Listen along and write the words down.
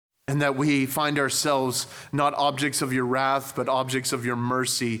and that we find ourselves not objects of your wrath, but objects of your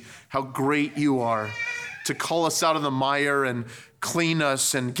mercy. How great you are to call us out of the mire and clean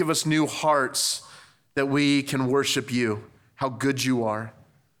us and give us new hearts that we can worship you. How good you are.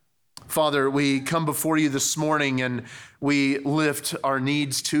 Father, we come before you this morning and we lift our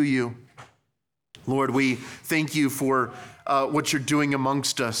needs to you. Lord, we thank you for what you're doing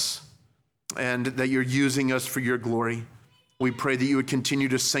amongst us and that you're using us for your glory. We pray that you would continue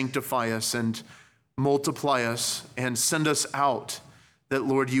to sanctify us and multiply us and send us out, that,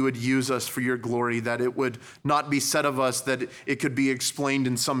 Lord, you would use us for your glory, that it would not be said of us that it could be explained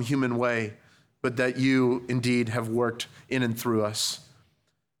in some human way, but that you indeed have worked in and through us.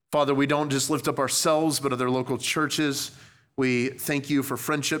 Father, we don't just lift up ourselves, but other local churches. We thank you for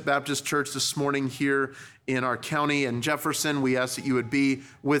Friendship Baptist Church this morning here in our county in Jefferson. We ask that you would be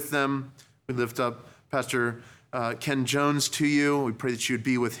with them. We lift up Pastor Ken Jones to you. We pray that you would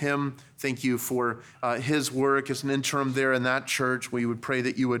be with him. Thank you for his work as an interim there in that church. We would pray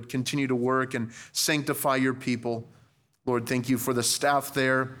that you would continue to work and sanctify your people. Lord, thank you for the staff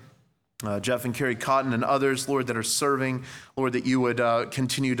there, Jeff and Carrie Cotton and others, Lord, that are serving. Lord, that you would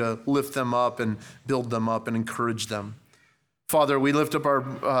continue to lift them up and build them up and encourage them. Father, we lift up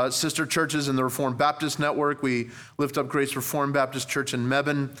our sister churches in the Reformed Baptist Network. We lift up Grace Reformed Baptist Church in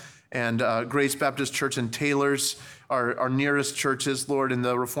Mebane and Grace Baptist Church in Taylors, our nearest churches, Lord, in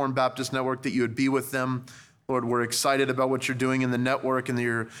the Reformed Baptist Network, that you would be with them. Lord, we're excited about what you're doing in the network and that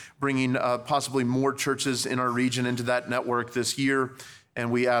you're bringing possibly more churches in our region into that network this year.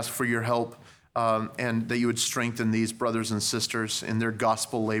 And we ask for your help and that you would strengthen these brothers and sisters in their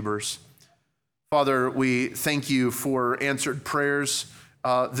gospel labors. Father, we thank you for answered prayers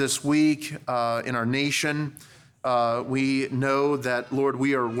this week in our nation. We know that, Lord,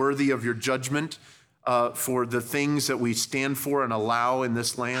 we are worthy of your judgment for the things that we stand for and allow in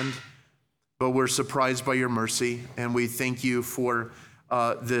this land, but we're surprised by your mercy, and we thank you for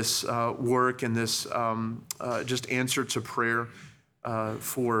this work and this just answer to prayer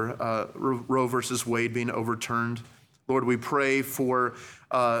for Roe versus Wade being overturned. Lord, we pray for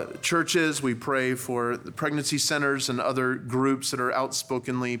churches, we pray for the pregnancy centers and other groups that are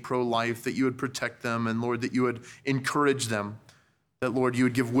outspokenly pro-life, that you would protect them, and Lord, that you would encourage them, that Lord, you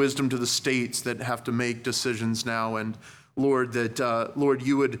would give wisdom to the states that have to make decisions now, and Lord, that Lord,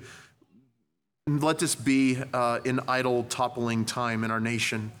 you would let this be an idol toppling time in our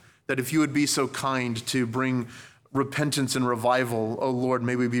nation, that if you would be so kind to bring repentance and revival, oh Lord,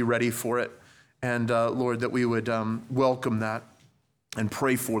 may we be ready for it. And Lord, that we would welcome that and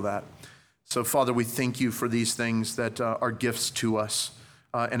pray for that. So Father, we thank you for these things that are gifts to us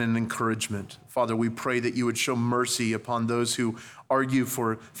and an encouragement. Father, we pray that you would show mercy upon those who argue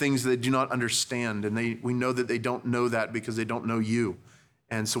for things that they do not understand. And we know that they don't know that because they don't know you.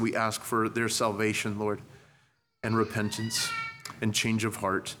 And so we ask for their salvation, Lord, and repentance and change of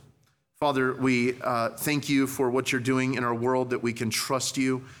heart. Father, we thank you for what you're doing in our world, that we can trust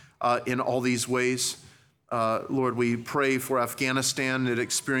you in all these ways. Lord, we pray for Afghanistan. It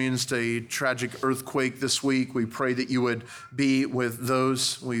experienced a tragic earthquake this week. We pray that you would be with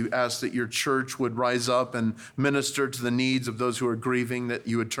those. We ask that your church would rise up and minister to the needs of those who are grieving, that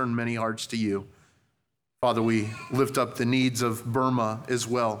you would turn many hearts to you. Father, we lift up the needs of Burma as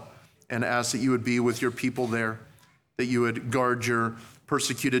well and ask that you would be with your people there, that you would guard your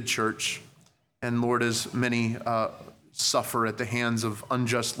persecuted church. And Lord, as many suffer at the hands of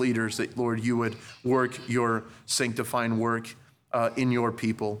unjust leaders, that, Lord, you would work your sanctifying work in your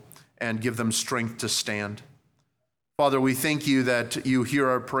people and give them strength to stand. Father, we thank you that you hear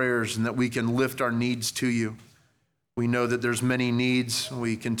our prayers and that we can lift our needs to you. We know that there's many needs.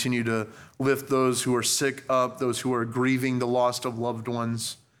 We continue to lift those who are sick up, those who are grieving the loss of loved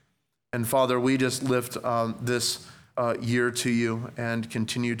ones. And Father, we just lift this year to you and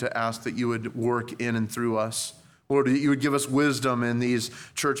continue to ask that you would work in and through us. Lord, that you would give us wisdom in these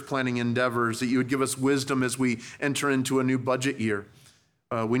church planning endeavors, that you would give us wisdom as we enter into a new budget year.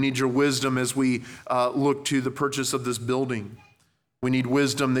 We need your wisdom as we look to the purchase of this building. We need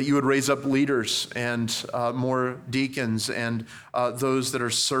wisdom that you would raise up leaders and more deacons and those that are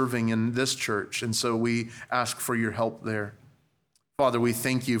serving in this church. And so we ask for your help there. Father, we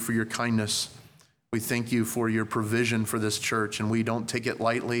thank you for your kindness. We thank you for your provision for this church, and we don't take it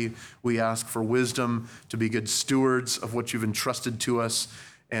lightly. We ask for wisdom to be good stewards of what you've entrusted to us,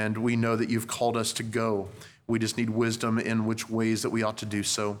 and we know that you've called us to go. We just need wisdom in which ways that we ought to do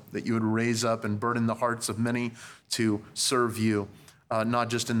so, that you would raise up and burden the hearts of many to serve you, not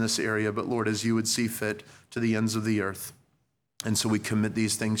just in this area, but Lord, as you would see fit to the ends of the earth. And so we commit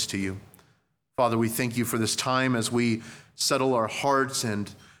these things to you. Father, we thank you for this time as we settle our hearts and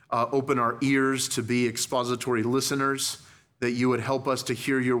open our ears to be expository listeners, that you would help us to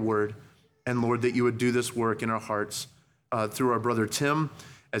hear your word. And Lord, that you would do this work in our hearts through our brother Tim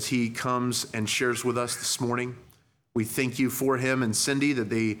as he comes and shares with us this morning. We thank you for him and Cindy that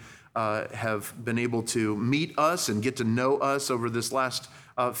they have been able to meet us and get to know us over this last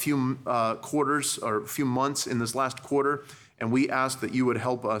few quarters or few months in this last quarter. And we ask that you would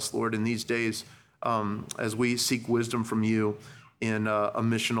help us, Lord, in these days as we seek wisdom from you in a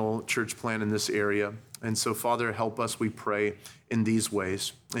missional church plan in this area. And so, Father, help us, we pray, in these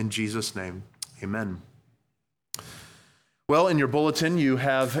ways. In Jesus' name, amen. Well, in your bulletin, you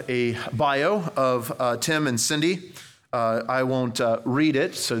have a bio of Tim and Cindy. I won't read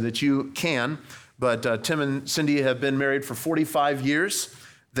it so that you can, but Tim and Cindy have been married for 45 years.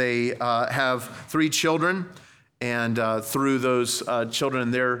 They have 3 children, and through those children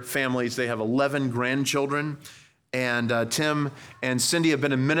and their families, they have 11 grandchildren. And Tim and Cindy have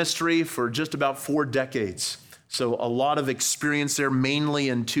been in ministry for just about 4 decades. So a lot of experience there, mainly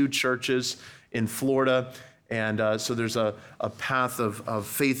in 2 churches in Florida. And so there's a path of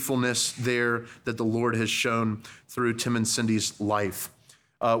faithfulness there that the Lord has shown through Tim and Cindy's life.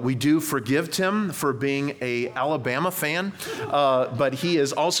 We do forgive Tim for being an Alabama fan, but he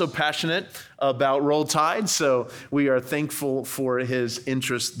is also passionate about Roll Tide, so we are thankful for his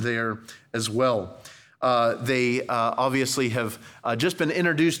interest there as well. They obviously have just been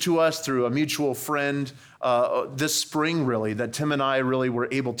introduced to us through a mutual friend this spring, really, that Tim and I really were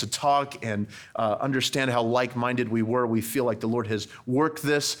able to talk and understand how like-minded we were. We feel like the Lord has worked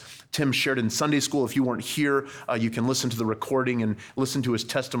this. Tim shared in Sunday school. If you weren't here, you can listen to the recording and listen to his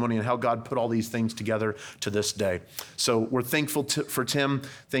testimony and how God put all these things together to this day. So we're thankful for Tim.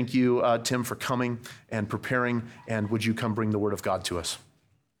 Thank you, Tim, for coming and preparing. And would you come bring the word of God to us?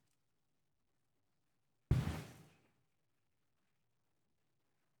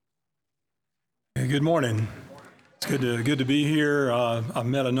 Good morning. It's good to be here. I've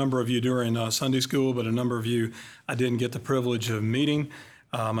met a number of you during Sunday school, but a number of you I didn't get the privilege of meeting.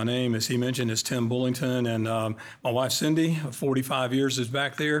 My name, as he mentioned, is Tim Bullington, and my wife Cindy, of 45 years, is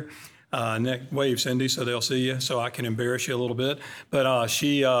back there. Wave, Cindy, so they'll see you, so I can embarrass you a little bit. But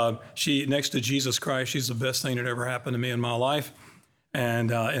she next to Jesus Christ, she's the best thing that ever happened to me in my life,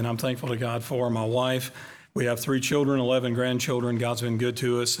 and I'm thankful to God for my wife. We have 3 children, 11 grandchildren. God's been good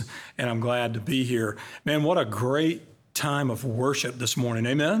to us, and I'm glad to be here. Man, what a great time of worship this morning.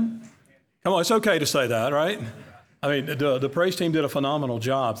 Amen? Come on, it's okay to say that, right? I mean, the praise team did a phenomenal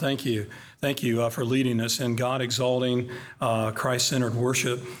job. Thank you. Thank you for leading us in God-exalting, Christ-centered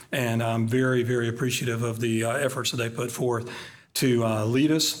worship, and I'm very, very appreciative of the efforts that they put forth to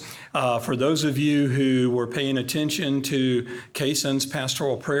lead us. For those of you who were paying attention to Kason's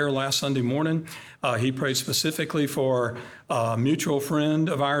pastoral prayer last Sunday morning, he prayed specifically for a mutual friend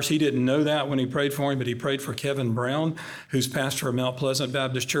of ours. He didn't know that when he prayed for him, but he prayed for Kevin Brown, who's pastor of Mount Pleasant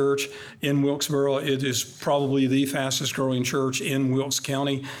Baptist Church in Wilkesboro. It is probably the fastest growing church in Wilkes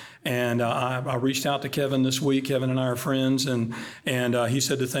County. And I reached out to Kevin this week. Kevin and I are friends, and he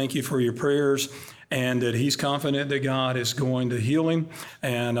said to thank you for your prayers, and that he's confident that God is going to heal him.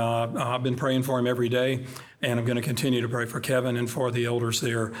 And I've been praying for him every day, and I'm going to continue to pray for Kevin and for the elders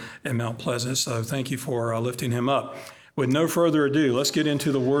there at Mount Pleasant. So thank you for lifting him up. With no further ado, let's get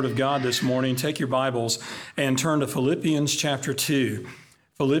into the Word of God this morning. Take your Bibles and turn to Philippians chapter 2.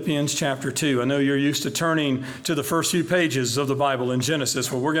 Philippians chapter 2. I know you're used to turning to the first few pages of the Bible in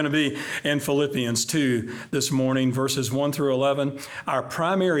Genesis. Well, we're going to be in Philippians 2 this morning, verses 1 through 11. Our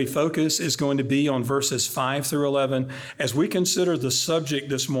primary focus is going to be on verses 5 through 11 as we consider the subject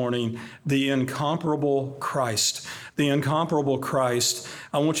this morning, the incomparable Christ. The incomparable Christ.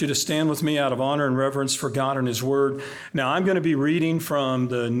 I want you to stand with me out of honor and reverence for God and His Word. Now, I'm going to be reading from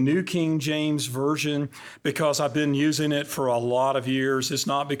the New King James Version because I've been using it for a lot of years. It's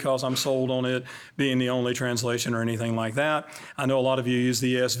not because I'm sold on it being the only translation or anything like that. I know a lot of you use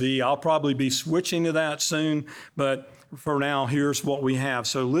the ESV. I'll probably be switching to that soon, but for now, here's what we have.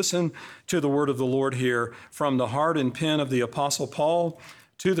 So listen to the word of the Lord here from the heart and pen of the Apostle Paul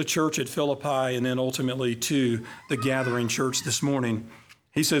to the church at Philippi, and then ultimately to the gathering church this morning.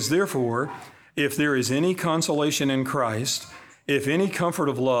 He says, therefore, if there is any consolation in Christ, if any comfort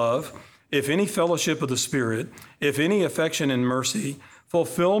of love, if any fellowship of the Spirit, if any affection and mercy,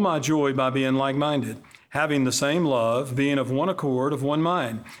 fulfill my joy by being like-minded, having the same love, being of one accord, of one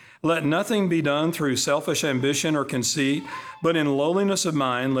mind. Let nothing be done through selfish ambition or conceit, but in lowliness of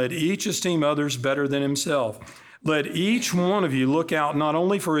mind, let each esteem others better than himself. Let each one of you look out not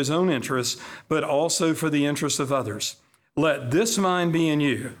only for his own interests, but also for the interests of others. Let this mind be in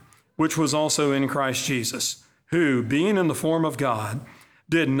you, which was also in Christ Jesus, who, being in the form of God,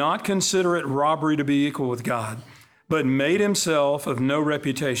 did not consider it robbery to be equal with God, but made himself of no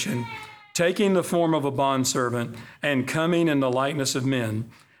reputation, taking the form of a bondservant and coming in the likeness of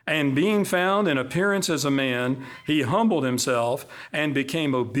men. And being found in appearance as a man, he humbled himself and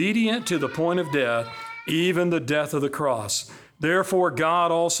became obedient to the point of death, even the death of the cross. Therefore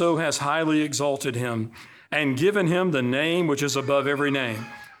God also has highly exalted him and given him the name which is above every name,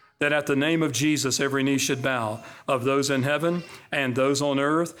 that at the name of Jesus every knee should bow, of those in heaven and those on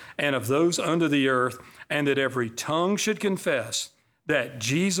earth and of those under the earth, and that every tongue should confess that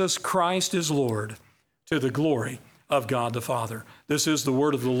Jesus Christ is Lord, to the glory of God the Father. This is the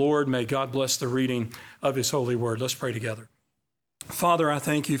word of the Lord. May God bless the reading of his holy word. Let's pray together. Father, I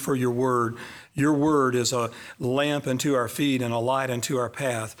thank you for your word. Your word is a lamp unto our feet and a light unto our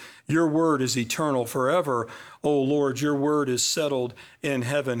path. Your word is eternal forever. Oh Lord, your word is settled in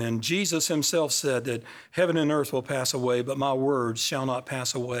heaven. And Jesus himself said that heaven and earth will pass away, but my words shall not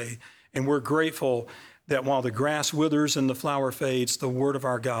pass away. And we're grateful that while the grass withers and the flower fades, the word of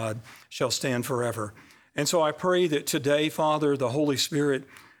our God shall stand forever. And so I pray that today, Father, the Holy Spirit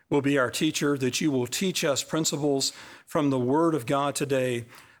will be our teacher, that you will teach us principles from the Word of God today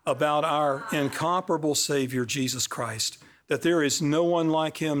about our incomparable Savior, Jesus Christ, that there is no one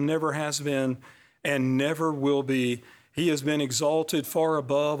like him, never has been, and never will be. He has been exalted far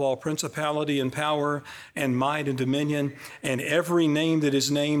above all principality and power and might and dominion, and every name that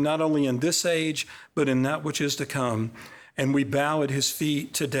is named, not only in this age, but in that which is to come. And we bow at his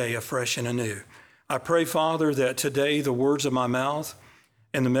feet today afresh and anew. I pray, Father, that today the words of my mouth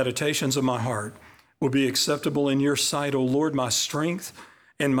and the meditations of my heart will be acceptable in your sight, O Lord, my strength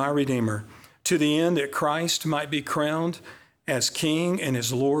and my Redeemer, to the end that Christ might be crowned as King and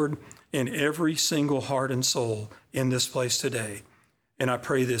as Lord in every single heart and soul in this place today. And I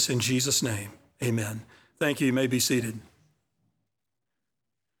pray this in Jesus' name. Amen. Thank you. You may be seated.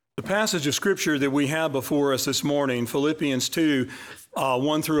 The passage of Scripture that we have before us this morning, Philippians 2,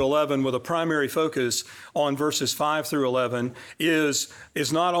 1 through 11, with a primary focus on verses 5 through 11, is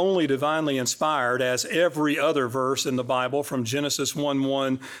not only divinely inspired, as every other verse in the Bible from Genesis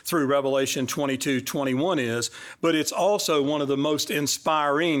 1:1 through Revelation 22:21 is, but it's also one of the most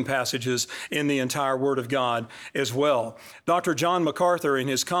inspiring passages in the entire Word of God as well. Dr. John MacArthur, in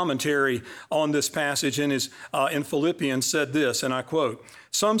his commentary on this passage in Philippians, said this, and I quote,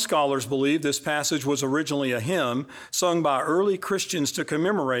 "Some scholars believe this passage was originally a hymn sung by early Christians to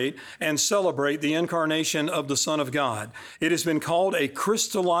commemorate and celebrate the incarnation of the Son of God. It has been called a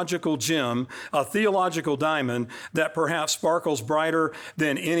Christological gem, a theological diamond that perhaps sparkles brighter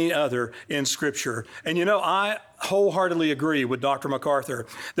than any other in Scripture." And you know, I wholeheartedly agree with Dr. MacArthur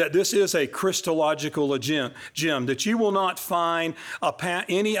that this is a Christological gem, that you will not find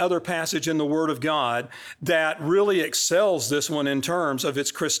any other passage in the Word of God that really excels this one in terms of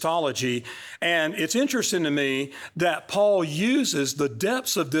its Christology. And it's interesting to me that Paul uses the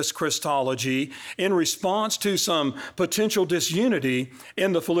depths of this Christology in response to some potential disunity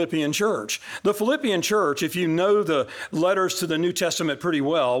in the Philippian church. The Philippian church, if you know the letters to the New Testament pretty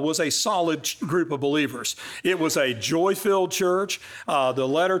well, was a solid group of believers. It was a joy-filled church. The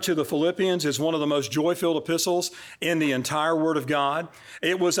letter to the Philippians is one of the most joy-filled epistles in the entire Word of God.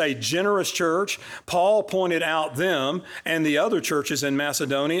 It was a generous church. Paul pointed out them and the other churches in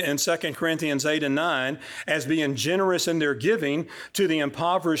Macedonia in 2 Corinthians 8 and 9 as being generous in their giving to the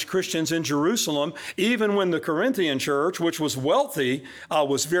impoverished Christians in Jerusalem, even when the Corinthian church, which was wealthy,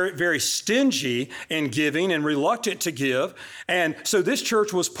 was very, very stingy in giving and reluctant to give. And so this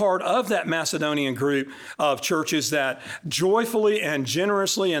church was part of that Macedonian group of churches that joyfully and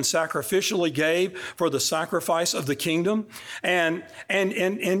generously and sacrificially gave for the sacrifice of the kingdom. And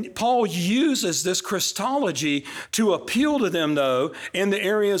Paul uses this Christology to appeal to them, though, in the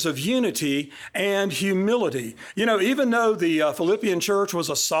areas of unity and humility. You know, even though the Philippian church was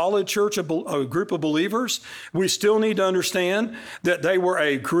a solid church, a group of believers, we still need to understand that they were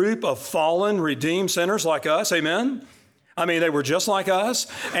a group of fallen, redeemed sinners like us. Amen? I mean, they were just like us,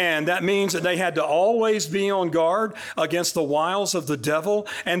 and that means that they had to always be on guard against the wiles of the devil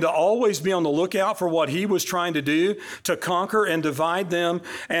and to always be on the lookout for what he was trying to do to conquer and divide them.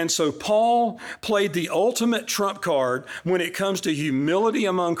 And so Paul played the ultimate trump card when it comes to humility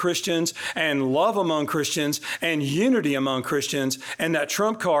among Christians and love among Christians and unity among Christians, and that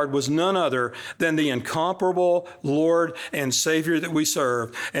trump card was none other than the incomparable Lord and Savior that we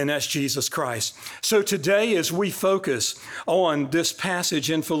serve, and that's Jesus Christ. So today, as we focus on this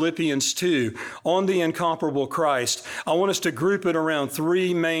passage in Philippians 2, on the incomparable Christ, I want us to group it around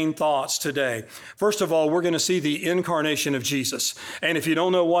three main thoughts today. First of all, we're going to see the incarnation of Jesus. And if you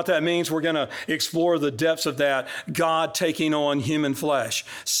don't know what that means, we're going to explore the depths of that, God taking on human flesh.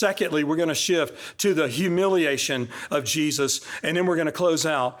 Secondly, we're going to shift to the humiliation of Jesus, and then we're going to close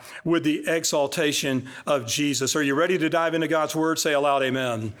out with the exaltation of Jesus. Are you ready to dive into God's Word? Say aloud,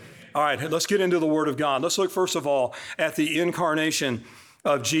 amen. All right, let's get into the Word of God. Let's look first of all at the incarnation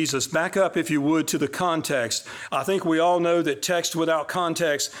of Jesus. Back up, if you would, to the context. I think we all know that text without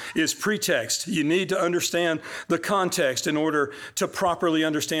context is pretext. You need to understand the context in order to properly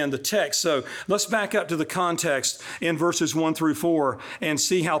understand the text. So let's back up to the context in verses 1 through 4 and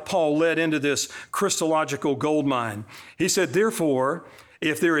see how Paul led into this Christological goldmine. He said, therefore,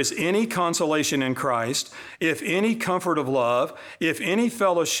 if there is any consolation in Christ, if any comfort of love, if any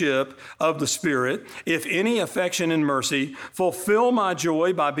fellowship of the Spirit, if any affection and mercy, fulfill my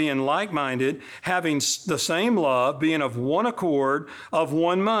joy by being like-minded, having the same love, being of one accord, of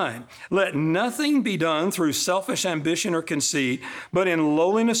one mind. Let nothing be done through selfish ambition or conceit, but in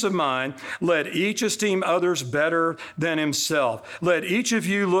lowliness of mind, let each esteem others better than himself. Let each of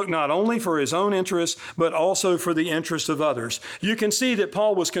you look not only for his own interest, but also for the interest of others. You can see that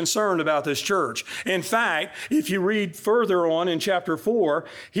Paul was concerned about this church. In fact, if you read further on in chapter 4,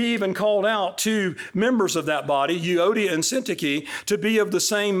 he even called out two members of that body, Euodia and Syntyche, to be of the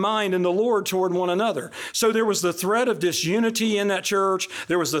same mind in the Lord toward one another. So there was the threat of disunity in that church.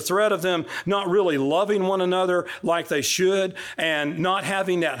 There was the threat of them not really loving one another like they should and not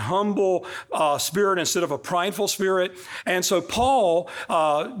having that humble spirit instead of a prideful spirit. And so Paul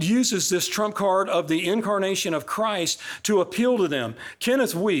uses this trump card of the incarnation of Christ to appeal to them.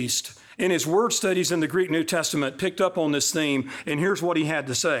 Kenneth Wuest, in his word studies in the Greek New Testament, picked up on this theme, and here's what he had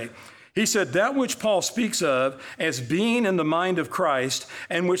to say. He said, that which Paul speaks of as being in the mind of Christ,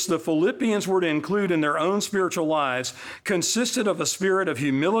 and which the Philippians were to include in their own spiritual lives, consisted of a spirit of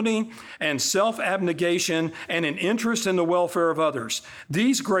humility and self-abnegation and an interest in the welfare of others.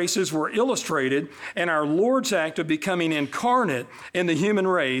 These graces were illustrated in our Lord's act of becoming incarnate in the human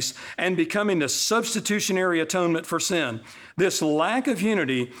race and becoming the substitutionary atonement for sin. This lack of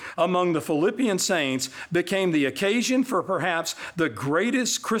unity among the Philippian saints became the occasion for perhaps the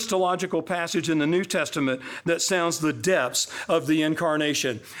greatest Christological passage in the New Testament that sounds the depths of the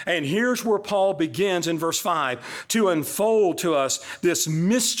incarnation. And here's where Paul begins in verse 5 to unfold to us this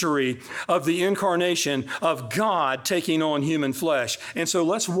mystery of the incarnation of God taking on human flesh. And so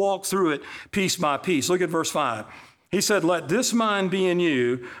let's walk through it piece by piece. Look at verse 5. He said, let this mind be in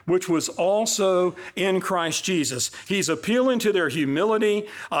you, which was also in Christ Jesus. He's appealing to their humility.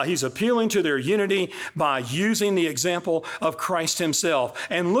 He's appealing to their unity by using the example of Christ himself.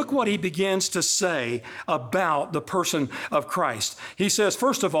 And look what he begins to say about the person of Christ. He says,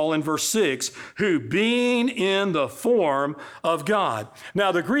 first of all, in verse 6, who being in the form of God.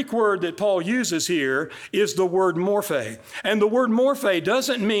 Now, the Greek word that Paul uses here is the word morphe. And the word morphe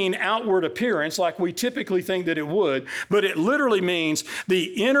doesn't mean outward appearance like we typically think that it would. But it literally means the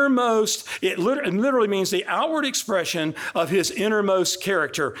innermost, it literally means the outward expression of his innermost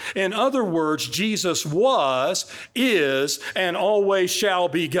character. In other words, Jesus was, is, and always shall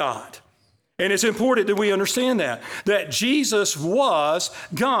be God. And it's important that we understand that Jesus was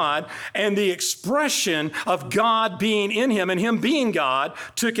God, and the expression of God being in him and him being God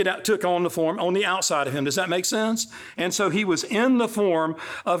took on the form on the outside of him. Does that make sense? And so he was in the form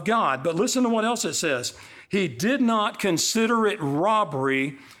of God. But listen to what else it says. He did not consider it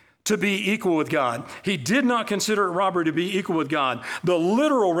robbery to be equal with God. He did not consider it robbery to be equal with God. The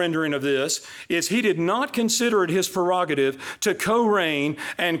literal rendering of this is he did not consider it his prerogative to co-reign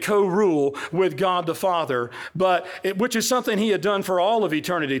and co-rule with God the Father, which is something he had done for all of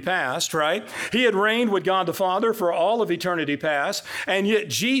eternity past, right? He had reigned with God the Father for all of eternity past, and yet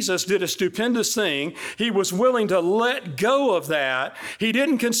Jesus did a stupendous thing. He was willing to let go of that. He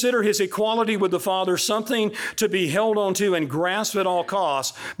didn't consider his equality with the Father something to be held onto and grasped at all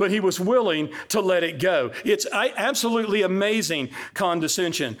costs, but he was willing to let it go. It's absolutely amazing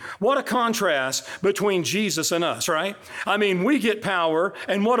condescension. What a contrast between Jesus and us, right? I mean, we get power,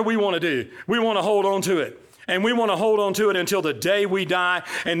 and what do we want to do? We want to hold on to it. And we want to hold on to it until the day we die,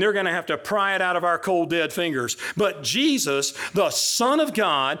 and they're going to have to pry it out of our cold, dead fingers. But Jesus, the Son of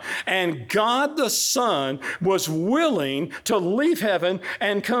God, and God the Son, was willing to leave heaven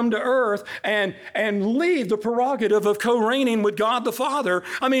and come to earth and leave the prerogative of co-reigning with God the Father.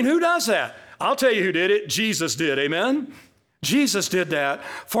 I mean, who does that? I'll tell you who did it. Jesus did. Amen? Jesus did that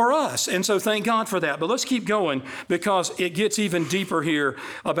for us. And so thank God for that. But let's keep going because it gets even deeper here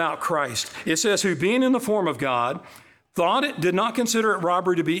about Christ. It says, who being in the form of God, did not consider it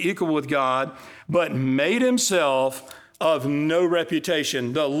robbery to be equal with God, but made himself of no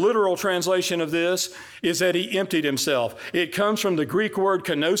reputation. The literal translation of this is that he emptied himself. It comes from the Greek word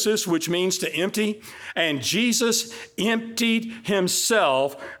kenosis, which means to empty. And Jesus emptied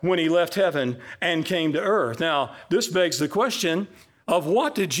himself when he left heaven and came to earth. Now, this begs the question, of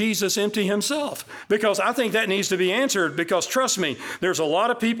what did Jesus empty himself? Because I think that needs to be answered, because trust me, there's a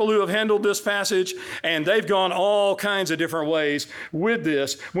lot of people who have handled this passage and they've gone all kinds of different ways with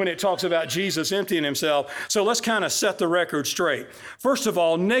this when it talks about Jesus emptying himself. So let's kind of set the record straight. First of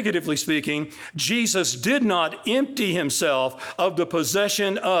all, negatively speaking, Jesus did not empty himself of the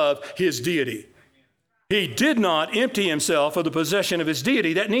possession of his deity. He did not empty himself of the possession of his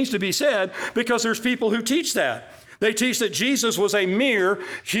deity. That needs to be said because there's people who teach that. They teach that Jesus was a mere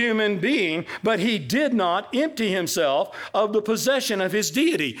human being, but he did not empty himself of the possession of his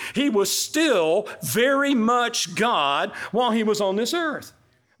deity. He was still very much God while he was on this earth.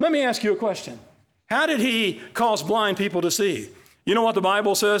 Let me ask you a question. How did he cause blind people to see? You know what the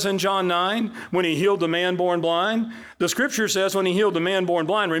Bible says in John 9 when he healed the man born blind? The scripture says when he healed the man born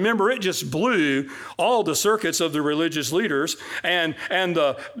blind, remember, it just blew all the circuits of the religious leaders, and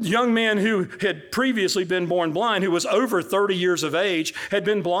the young man who had previously been born blind, who was over 30 years of age, had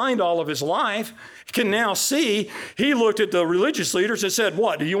been blind all of his life, can now see. He looked at the religious leaders and said,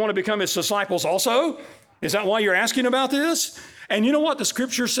 what, do you want to become his disciples also? Is that why you're asking about this? And you know what the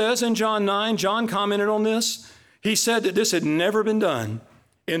scripture says in John 9? John commented on this. He said that this had never been done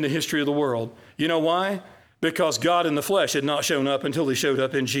in the history of the world. You know why? Because God in the flesh had not shown up until he showed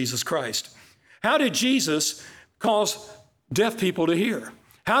up in Jesus Christ. How did Jesus cause deaf people to hear?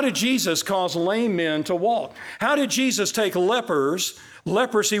 How did Jesus cause lame men to walk? How did Jesus take lepers?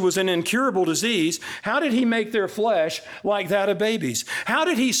 Leprosy was an incurable disease. How did he make their flesh like that of babies? How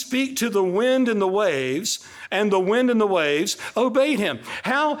did he speak to the wind and the waves, and the wind and the waves obeyed him?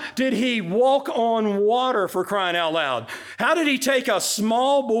 How did he walk on water, for crying out loud? How did he take a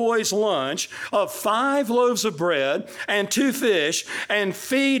small boy's lunch of 5 loaves of bread and 2 fish and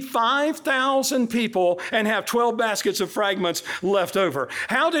feed 5,000 people and have 12 baskets of fragments left over?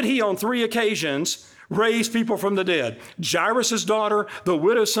 How did he on 3 occasions raise people from the dead? Jairus' daughter, the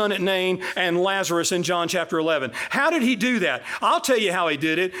widow's son at Nain, and Lazarus in John chapter 11. How did he do that? I'll tell you how he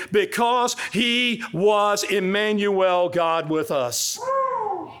did it. Because he was Emmanuel, God with us.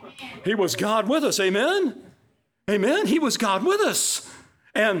 He was God with us. Amen? Amen? He was God with us.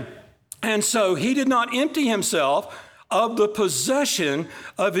 And so he did not empty himself of the possession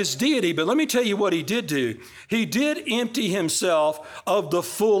of his deity. But let me tell you what he did do. He did empty himself of the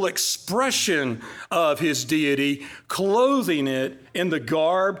full expression of his deity, clothing it in the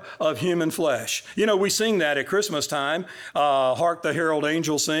garb of human flesh. You know, we sing that at Christmas time. Hark the herald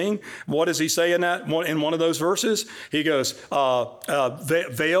angels sing. What does he say in that? In one of those verses, he goes,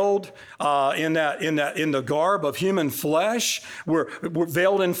 veiled in the garb of human flesh. We're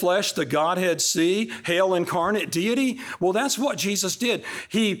veiled in flesh, the Godhead see, hail incarnate deity. Well, that's what Jesus did.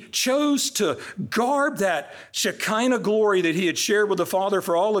 He chose to garb that Shekinah glory that he had shared with the Father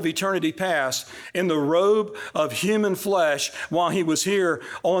for all of eternity past in the robe of human flesh while he was here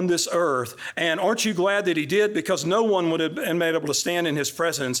on this earth. And aren't you glad that he did? Because no one would have been able to stand in his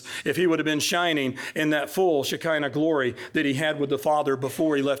presence if he would have been shining in that full Shekinah glory that he had with the Father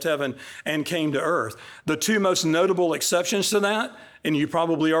before he left heaven and came to earth. The 2 most notable exceptions to that, and you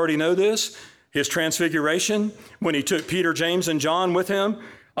probably already know this, his transfiguration, when he took Peter, James, and John with him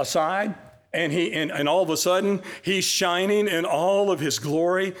aside, and all of a sudden, he's shining in all of his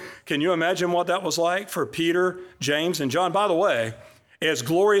glory. Can you imagine what that was like for Peter, James, and John? By the way, as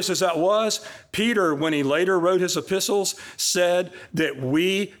glorious as that was, Peter, when he later wrote his epistles, said that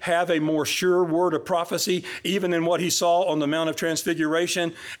we have a more sure word of prophecy, even in what he saw on the Mount of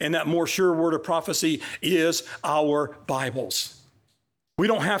Transfiguration, and that more sure word of prophecy is our Bibles. We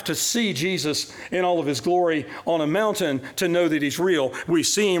don't have to see Jesus in all of his glory on a mountain to know that he's real. We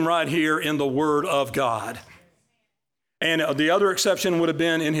see him right here in the Word of God. And the other exception would have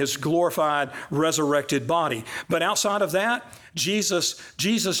been in his glorified, resurrected body. But outside of that, Jesus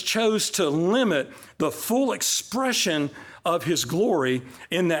chose to limit the full expression of his glory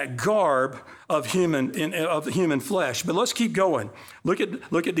in that garb of human flesh. But let's keep going. Look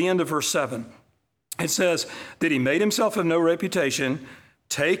at the end of verse 7. It says that he made himself of no reputation,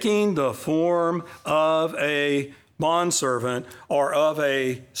 taking the form of a bondservant or of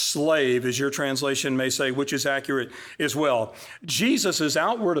a slave, as your translation may say, which is accurate as well. Jesus'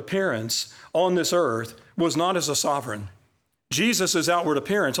 outward appearance on this earth was not as a sovereign. Jesus' outward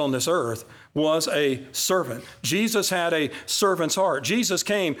appearance on this earth was a servant. Jesus had a servant's heart. Jesus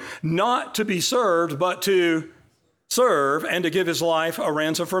came not to be served, but to serve and to give his life a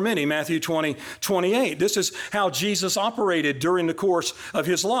ransom for many. Matthew 20:28. This is how Jesus operated during the course of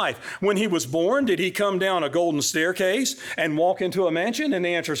his life. When he was born, did he come down a golden staircase and walk into a mansion? And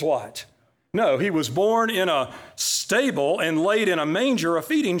the answer is what? No, he was born in a stable and laid in a manger, a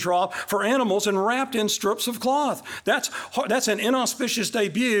feeding trough for animals, and wrapped in strips of cloth. That's an inauspicious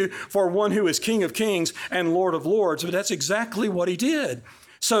debut for one who is King of Kings and Lord of Lords, but that's exactly what he did.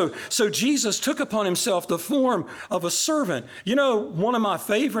 So Jesus took upon himself the form of a servant. You know, one of my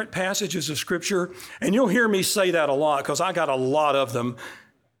favorite passages of Scripture, and you'll hear me say that a lot because I got a lot of them.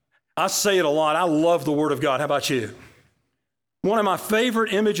 I say it a lot. I love the Word of God. How about you? One of my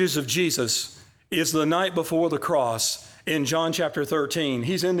favorite images of Jesus is the night before the cross in John chapter 13.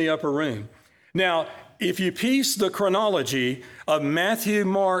 He's in the upper room. Now, if you piece the chronology of Matthew,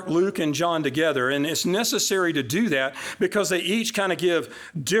 Mark, Luke, and John together, and it's necessary to do that because they each kind of give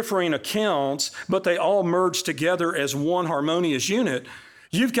differing accounts, but they all merge together as one harmonious unit.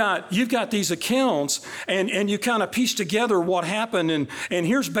 You've got these accounts, and you kind of piece together what happened, and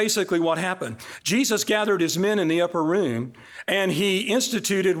here's basically what happened. Jesus gathered his men in the upper room, and he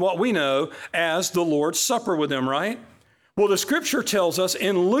instituted what we know as the Lord's Supper with them, right? Well, the Scripture tells us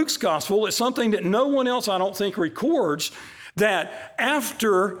in Luke's gospel, it's something that no one else, I don't think, records, that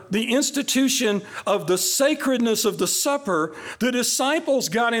after the institution of the sacredness of the supper, the disciples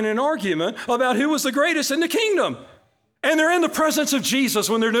got in an argument about who was the greatest in the kingdom. And they're in the presence of Jesus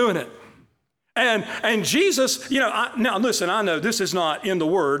when they're doing it. And Jesus, now listen, I know this is not in the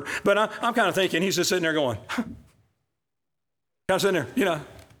Word, but I'm kind of thinking he's just sitting there going, kind of sitting there,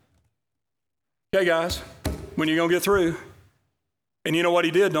 okay, guys, when are you going to get through? And you know what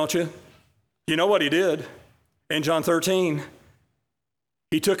he did, don't you? You know what he did. In John 13,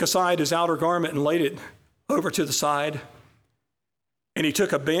 he took aside his outer garment and laid it over to the side. And he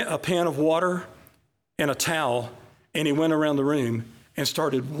took a pan of water and a towel, and he went around the room and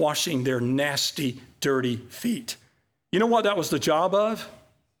started washing their nasty, dirty feet. You know what that was the job of?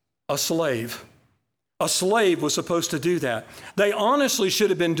 A slave. A slave was supposed to do that. They honestly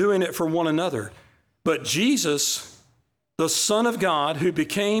should have been doing it for one another. But Jesus, the Son of God, who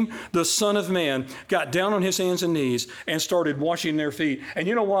became the Son of Man, got down on his hands and knees and started washing their feet. And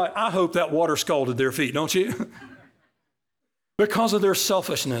you know what? I hope that water scalded their feet, don't you? Because of their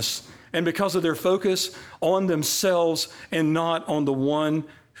selfishness and because of their focus on themselves and not on the one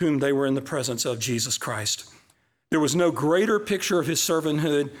whom they were in the presence of, Jesus Christ. There was no greater picture of his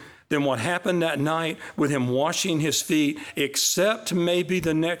servanthood than what happened that night with him washing his feet, except maybe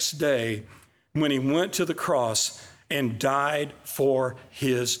the next day when he went to the cross and died for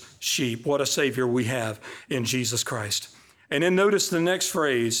his sheep. What a Savior we have in Jesus Christ. And then notice the next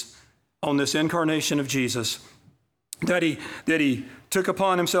phrase on this incarnation of Jesus, that he took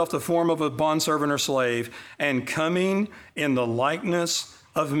upon himself the form of a bondservant or slave, and coming in the likeness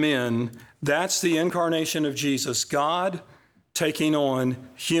of men. That's the incarnation of Jesus, God taking on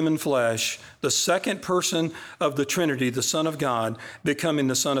human flesh, the second person of the Trinity, the Son of God, becoming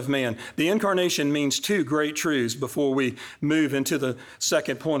the Son of Man. The incarnation means two great truths before we move into the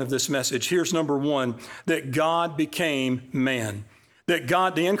second point of this message. Here's number one, that God became man.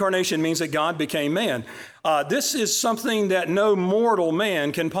 The incarnation means that God became man. This is something that no mortal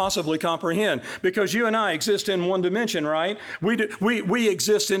man can possibly comprehend, because you and I exist in one dimension, right? We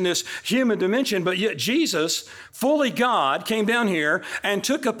exist in this human dimension, but yet Jesus, fully God, came down here and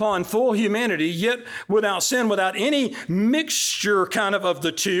took upon full humanity, yet without sin, without any mixture kind of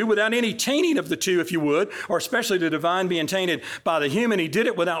the two, without any tainting of the two, if you would, or especially the divine being tainted by the human. He did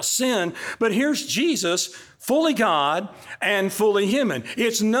it without sin. But here's Jesus, fully God and fully human.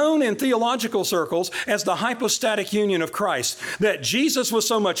 It's known in theological circles as the hypostatic union of Christ, that Jesus was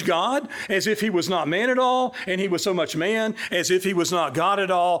so much God as if he was not man at all, and he was so much man as if he was not God at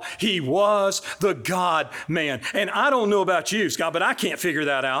all. He was the God-man. And I don't know about you, Scott, but I can't figure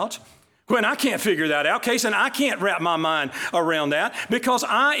that out. When I can't figure that out, Case, and I can't wrap my mind around that, because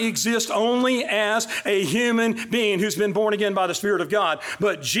I exist only as a human being who's been born again by the Spirit of God.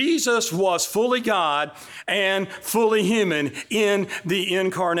 But Jesus was fully God and fully human in the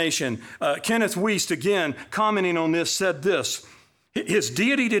incarnation. Kenneth Wiest, again, commenting on this, said this: his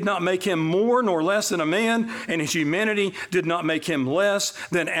deity did not make him more nor less than a man, and his humanity did not make him less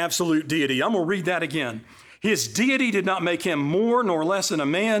than absolute deity. I'm going to read that again. His deity did not make him more nor less than a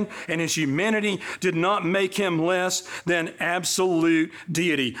man, and his humanity did not make him less than absolute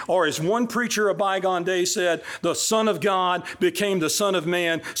deity. Or as one preacher of bygone days said, the Son of God became the Son of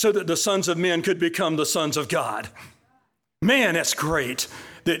Man so that the sons of men could become the sons of God. Man, that's great.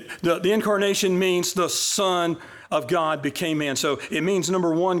 That the incarnation means the Son of God became man. So it means,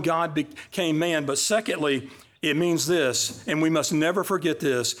 number one, God became man. But secondly, It means this, and we must never forget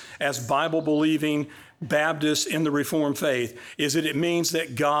this as Bible-believing Baptists in the Reformed faith, is that it means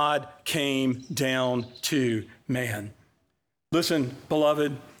that God came down to man. Listen,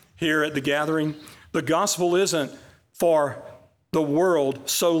 beloved, here at the gathering, the gospel isn't for the world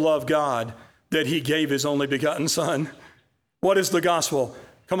so loved God that he gave his only begotten Son. What is the gospel?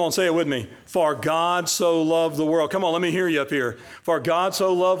 Come on, say it with me. For God so loved the world. Come on, let me hear you up here. For God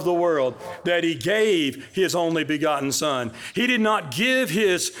so loved the world that he gave his only begotten Son. He did not give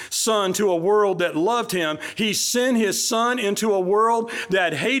his Son to a world that loved him. He sent his Son into a world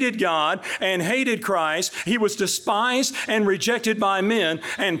that hated God and hated Christ. He was despised and rejected by men.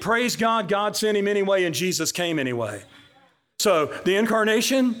 And praise God, God sent him anyway, and Jesus came anyway. So the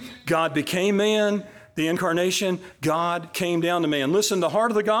incarnation, God became man. The incarnation, God came down to man. Listen, the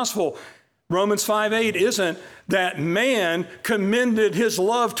heart of the gospel, Romans 5:8, isn't that man commended his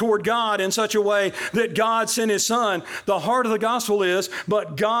love toward God in such a way that God sent his Son. The heart of the gospel is,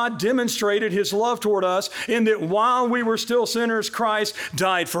 but God demonstrated his love toward us in that while we were still sinners, Christ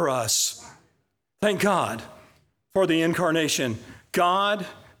died for us. Thank God for the incarnation. God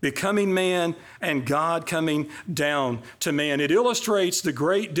becoming man and God coming down to man. It illustrates the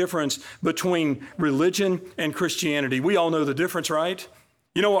great difference between religion and Christianity. We all know the difference, right?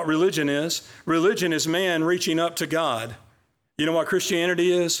 You know what religion is? Religion is man reaching up to God. You know what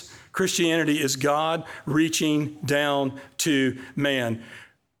Christianity is? Christianity is God reaching down to man.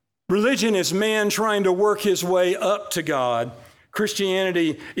 Religion is man trying to work his way up to God.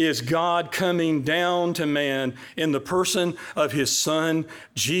 Christianity is God coming down to man in the person of his Son,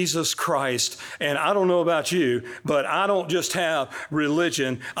 Jesus Christ. And I don't know about you, but I don't just have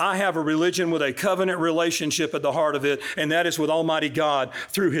religion. I have a religion with a covenant relationship at the heart of it, and that is with Almighty God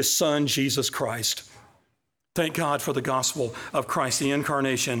through his Son, Jesus Christ. Thank God for the gospel of Christ, the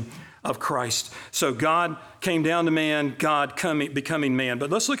incarnation of Christ. So God came down to man, God becoming man.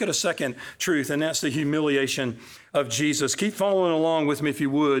 But let's look at a second truth, and that's the humiliation of Jesus. Keep following along with me if you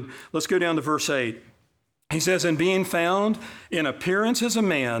would. Let's go down to verse 8. He says, and being found in appearance as a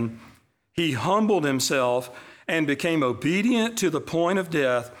man, he humbled himself and became obedient to the point of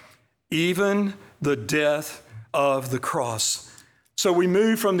death, even the death of the cross. So we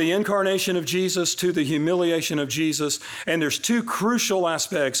move from the incarnation of Jesus to the humiliation of Jesus, and there's two crucial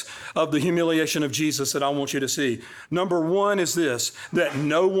aspects of the humiliation of Jesus that I want you to see. Number one is this, that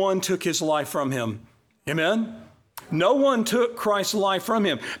no one took his life from him. Amen? No one took Christ's life from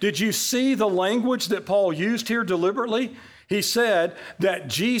him. Did you see the language that Paul used here deliberately? He said that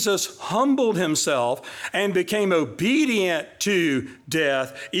Jesus humbled himself and became obedient to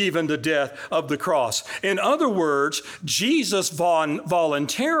death, even the death of the cross. In other words, Jesus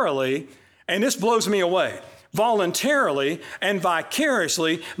voluntarily, and this blows me away, voluntarily and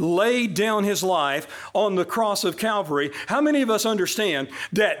vicariously laid down his life on the cross of Calvary. How many of us understand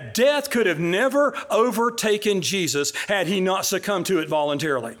that death could have never overtaken Jesus had he not succumbed to it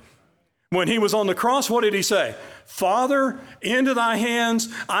voluntarily? When he was on the cross, what did he say? Father, into thy hands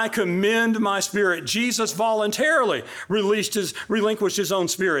I commend my spirit. Jesus voluntarily relinquished his own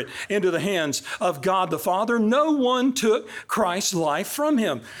spirit into the hands of God the Father. No one took Christ's life from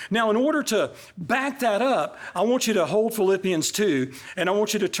him. Now, in order to back that up, I want you to hold Philippians 2, and I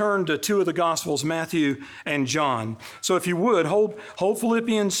want you to turn to two of the Gospels, Matthew and John. So if you would, hold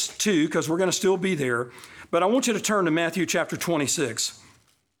Philippians 2, because we're going to still be there. But I want you to turn to Matthew chapter 26.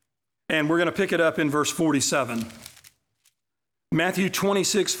 And we're going to pick it up in verse 47. Matthew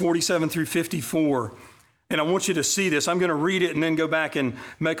 26, 47 through 54. And I want you to see this. I'm going to read it and then go back and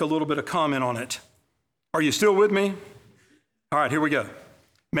make a little bit of comment on it. Are you still with me? All right, here we go.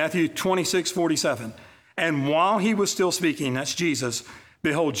 Matthew 26, 47. And while he was still speaking, that's Jesus,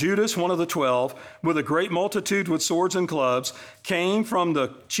 behold, Judas, one of the 12, with a great multitude with swords and clubs, came from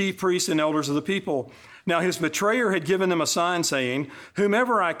the chief priests and elders of the people. Now his betrayer had given them a sign saying,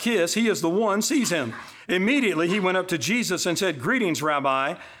 whomever I kiss, he is the one, seize him. Immediately he went up to Jesus and said, greetings,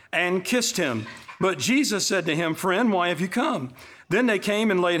 Rabbi, and kissed him. But Jesus said to him, friend, why have you come? Then they came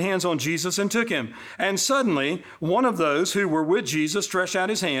and laid hands on Jesus and took him. And suddenly one of those who were with Jesus stretched out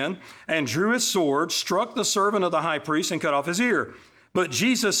his hand and drew his sword, struck the servant of the high priest and cut off his ear. But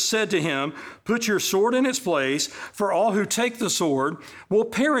Jesus said to him, put your sword in its place, for all who take the sword will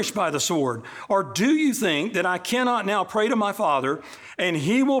perish by the sword. Or do you think that I cannot now pray to my Father, and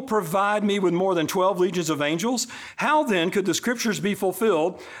he will provide me with more than 12 legions of angels? How then could the scriptures be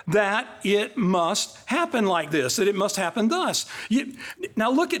fulfilled that it must happen like this, that it must happen thus?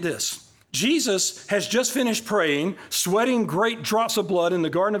 Now look at this. Jesus has just finished praying, sweating great drops of blood in the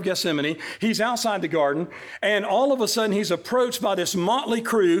Garden of Gethsemane. He's outside the garden, and all of a sudden he's approached by this motley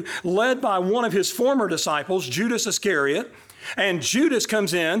crew led by one of his former disciples, Judas Iscariot. And Judas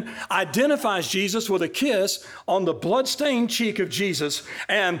comes in, identifies Jesus with a kiss on the bloodstained cheek of Jesus,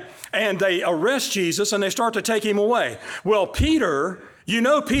 and they arrest Jesus and they start to take him away. Well, Peter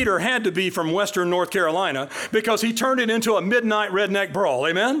had to be from Western North Carolina because he turned it into a midnight redneck brawl.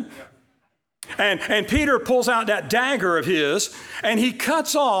 Amen? And Peter pulls out that dagger of his and he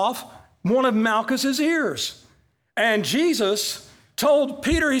cuts off one of Malchus's ears. And Jesus told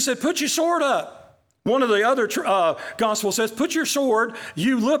Peter, he said, put your sword up. One of the other gospels says, put your sword,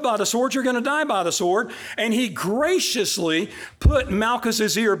 you live by the sword, you're going to die by the sword. And he graciously put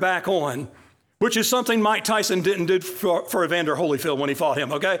Malchus's ear back on, which is something Mike Tyson didn't do for Evander Holyfield when he fought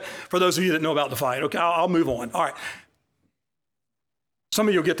him, okay? For those of you that know about the fight, okay, I'll move on. All right. Some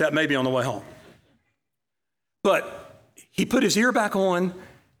of you will get that maybe on the way home. But he put his ear back on,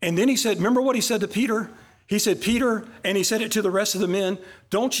 and then he said, remember what he said to Peter? He said, Peter, and he said it to the rest of the men,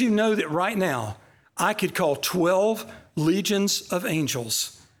 don't you know that right now I could call 12 legions of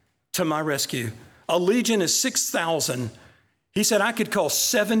angels to my rescue? A legion is 6,000. He said, I could call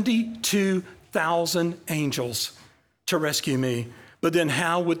 72,000 angels to rescue me. But then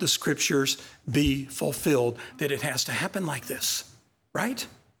how would the scriptures be fulfilled that it has to happen like this, right?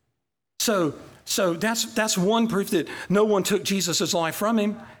 So that's one proof that no one took Jesus' life from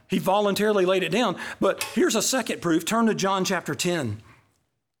him. He voluntarily laid it down. But here's a second proof. Turn to John chapter 10.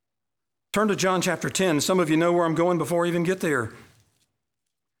 Turn to John chapter 10. Some of you know where I'm going before I even get there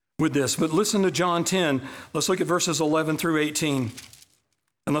with this. But listen to John 10. Let's look at verses 11 through 18.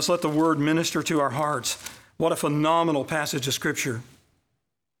 And let's let the word minister to our hearts. What a phenomenal passage of Scripture.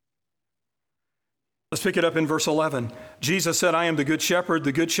 Let's pick it up in verse 11. Jesus said, I am the good shepherd.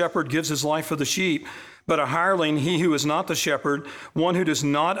 The good shepherd gives his life for the sheep. But a hireling, he who is not the shepherd, one who does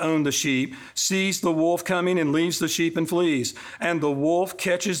not own the sheep, sees the wolf coming and leaves the sheep and flees. And the wolf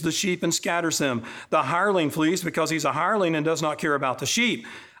catches the sheep and scatters them. The hireling flees because he's a hireling and does not care about the sheep.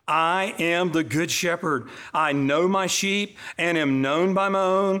 I am the good shepherd. I know my sheep and am known by my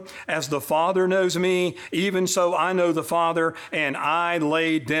own. As the Father knows me, even so I know the Father, and I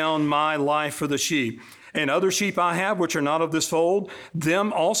lay down my life for the sheep. And other sheep I have, which are not of this fold,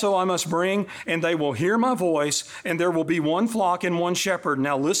 them also I must bring, and they will hear my voice, and there will be one flock and one shepherd.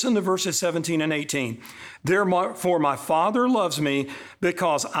 Now listen to verses 17 and 18. Therefore my Father loves me,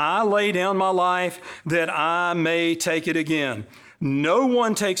 because I lay down my life, that I may take it again. No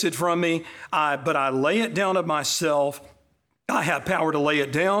one takes it from me, but I lay it down of myself. I have power to lay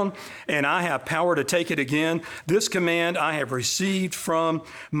it down, and I have power to take it again. This command I have received from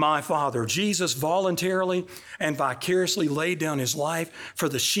my Father. Jesus voluntarily and vicariously laid down his life for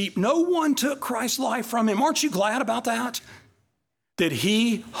the sheep. No one took Christ's life from him. Aren't you glad about that? That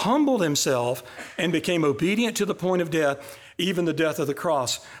he humbled himself and became obedient to the point of death, even the death of the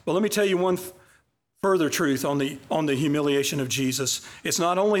cross. But let me tell you one further truth on the humiliation of Jesus. It's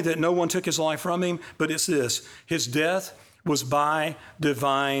not only that no one took his life from him, but it's this: his death was by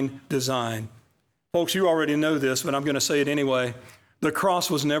divine design. Folks, you already know this, but I'm going to say it anyway. The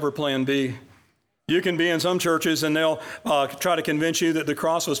cross was never plan B. You can be in some churches and they'll try to convince you that the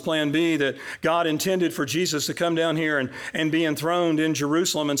cross was plan B, that God intended for Jesus to come down here and be enthroned in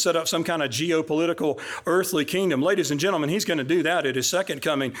Jerusalem and set up some kind of geopolitical earthly kingdom. Ladies and gentlemen, he's going to do that at his second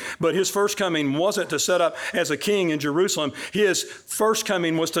coming. But his first coming wasn't to set up as a king in Jerusalem. His first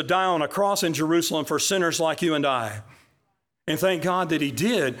coming was to die on a cross in Jerusalem for sinners like you and I. And thank God that he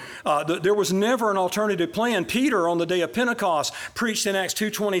did. There was never an alternative plan. Peter, on the day of Pentecost, preached in Acts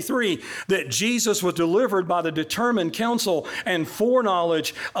 2:23 that Jesus was delivered by the determined counsel and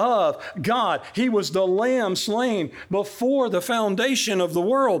foreknowledge of God. He was the Lamb slain before the foundation of the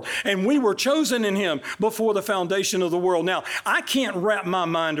world, and we were chosen in him before the foundation of the world. Now, I can't wrap my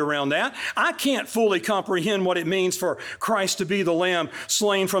mind around that. I can't fully comprehend what it means for Christ to be the Lamb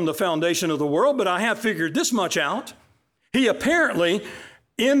slain from the foundation of the world, but I have figured this much out. He apparently,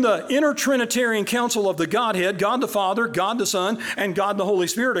 in the intertrinitarian council of the Godhead, God the Father, God the Son, and God the Holy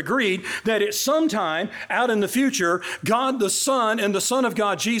Spirit agreed that at some time out in the future, God the Son and the Son of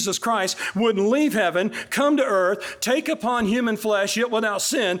God, Jesus Christ, would leave heaven, come to earth, take upon human flesh, yet without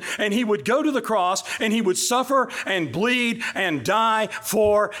sin, and he would go to the cross, and he would suffer and bleed and die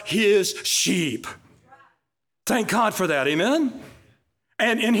for his sheep. Thank God for that, amen?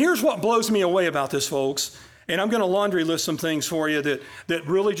 And here's what blows me away about this, folks. And I'm going to laundry list some things for you that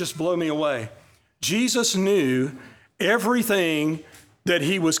really just blow me away. Jesus knew everything that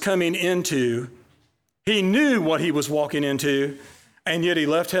he was coming into. He knew what he was walking into. and yet he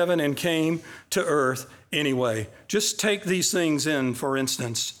left heaven and came to earth anyway. Just take these things in, for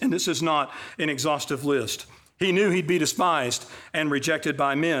instance, and this is not an exhaustive list. He knew he'd be despised and rejected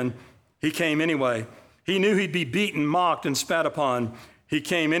by men. He came anyway. He knew he'd be beaten, mocked, and spat upon. He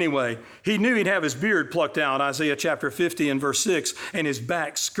came anyway. He knew he'd have his beard plucked out, Isaiah chapter 50 and verse 6, and his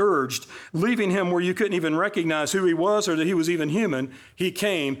back scourged, leaving him where you couldn't even recognize who he was or that he was even human. He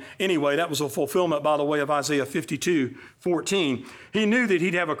came anyway. That was a fulfillment, by the way, of Isaiah 52:14. He knew that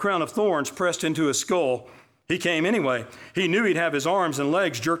he'd have a crown of thorns pressed into his skull. He came anyway. He knew he'd have his arms and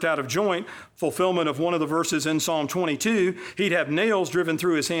legs jerked out of joint, fulfillment of one of the verses in Psalm 22. He'd have nails driven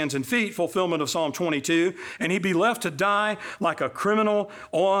through his hands and feet, fulfillment of Psalm 22. And he'd be left to die like a criminal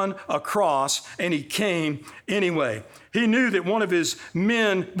on a cross, and he came anyway. He knew that one of his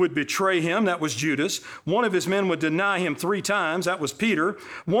men would betray him, that was Judas. One of his men would deny him 3 times, that was Peter.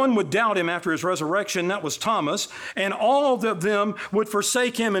 One would doubt him after his resurrection, that was Thomas. And all of them would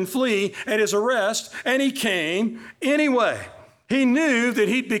forsake him and flee at his arrest, and he came anyway. He knew that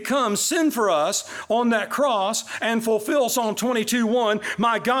he'd become sin for us on that cross and fulfill Psalm 22:1,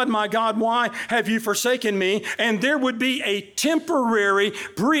 my God, why have you forsaken me? And there would be a temporary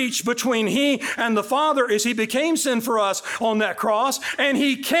breach between he and the Father as he became sin for us on that cross, and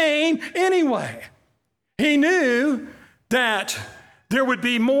he came anyway. He knew that there would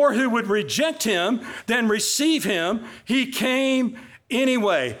be more who would reject him than receive him. He came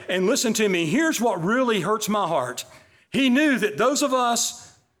anyway. And listen to me, here's what really hurts my heart. He knew that those of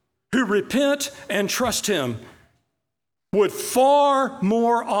us who repent and trust him would far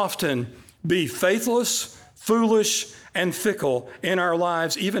more often be faithless, foolish, and fickle in our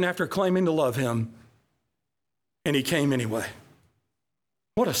lives, even after claiming to love him. And he came anyway.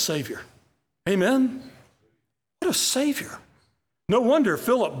 What a Savior. Amen? What a Savior. No wonder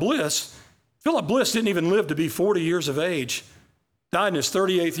Philip Bliss didn't even live to be 40 years of age. Died in his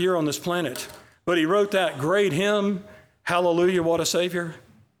 38th year on this planet. But he wrote that great hymn, Hallelujah, what a Savior.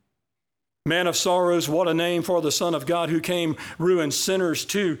 Man of sorrows, what a name for the Son of God who came ruin sinners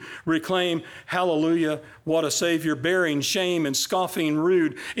to reclaim. Hallelujah, what a Savior. Bearing shame and scoffing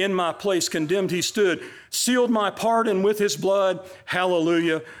rude, in my place condemned he stood. Sealed my pardon with his blood.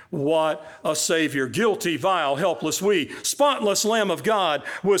 Hallelujah, what a Savior. Guilty, vile, helpless we. Spotless Lamb of God.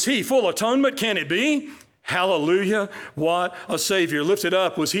 Was he full atonement? Can it be? Hallelujah, what a Savior. Lifted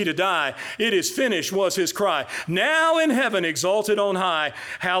up was he to die. It is finished was his cry. Now in heaven exalted on high.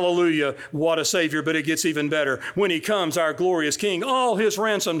 Hallelujah, what a Savior. But it gets even better. When he comes, our glorious King, all his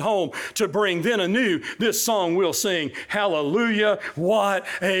ransomed home to bring, then anew this song we'll sing. Hallelujah, what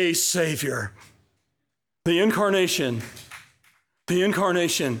a Savior. The incarnation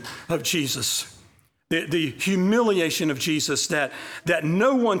of Jesus. The humiliation of Jesus, that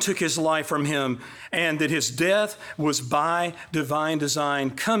no one took his life from him, and that his death was by divine design,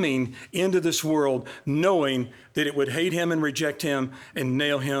 coming into this world knowing that it would hate him and reject him and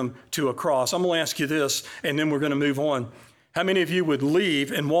nail him to a cross. I'm going to ask you this, and then we're going to move on. How many of you would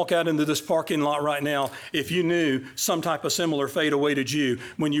leave and walk out into this parking lot right now if you knew some type of similar fate awaited you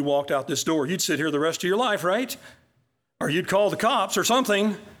when you walked out this door? You'd sit here the rest of your life, right? Or you'd call the cops or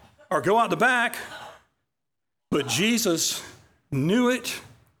something, or go out the back. But Jesus knew it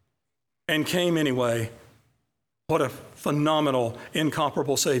and came anyway. What a phenomenal,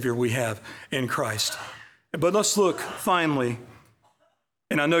 incomparable Savior we have in Christ. But let's look finally,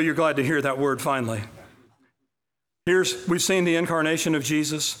 and I know you're glad to hear that word finally. We've seen the incarnation of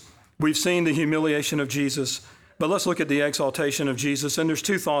Jesus. We've seen the humiliation of Jesus. But let's look at the exaltation of Jesus. And there's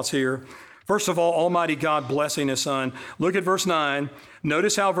 2 thoughts here. First of all, Almighty God blessing his Son. Look at verse 9.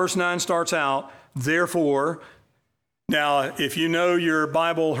 Notice how verse 9 starts out. Therefore. Now, if you know your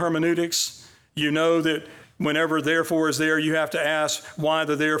Bible hermeneutics, you know that whenever therefore is there, you have to ask why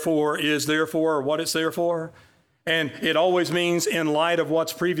the therefore is therefore or what it's there for. And it always means in light of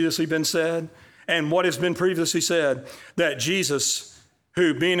what's previously been said. And what has been previously said, that Jesus,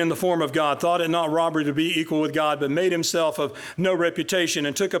 who being in the form of God, thought it not robbery to be equal with God, but made himself of no reputation,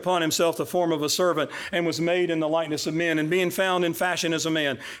 and took upon himself the form of a servant, and was made in the likeness of men. And being found in fashion as a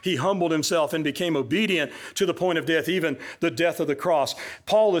man, he humbled himself and became obedient to the point of death, even the death of the cross.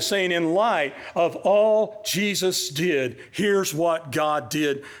 Paul is saying, in light of all Jesus did, here's what God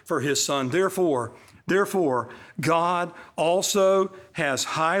did for his Son. Therefore, God also has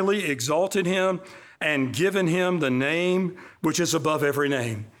highly exalted him and given him the name which is above every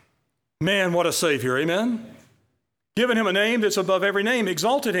name. Man, what a Savior, amen? Given him a name that's above every name,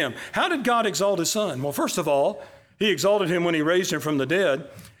 exalted him. How did God exalt his Son? Well, first of all, he exalted him when he raised him from the dead.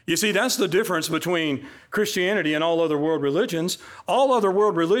 You see, that's the difference between Christianity and all other world religions. All other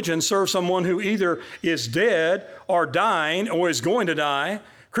world religions serve someone who either is dead or dying or is going to die.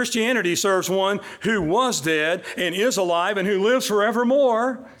 Christianity serves one who was dead and is alive and who lives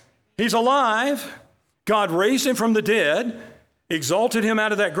forevermore. He's alive. God raised him from the dead, exalted him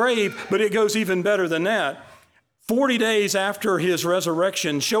out of that grave, but it goes even better than that. 40 days after his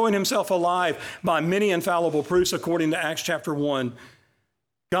resurrection, showing himself alive by many infallible proofs, according to Acts chapter 1,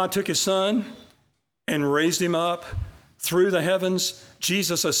 God took his son and raised him up through the heavens.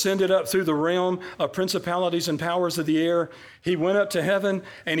 Jesus ascended up through the realm of principalities and powers of the air. He went up to heaven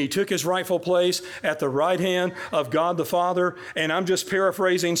and he took his rightful place at the right hand of God the Father. And I'm just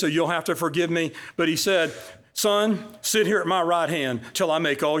paraphrasing, so you'll have to forgive me. But he said, "Son, sit here at my right hand till I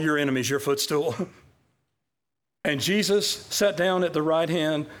make all your enemies your footstool." And Jesus sat down at the right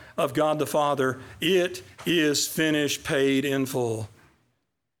hand of God the Father. It is finished, paid in full.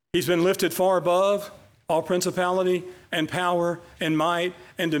 He's been lifted far above all principality and power and might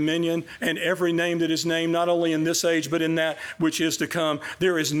and dominion and every name that is named, not only in this age, but in that which is to come.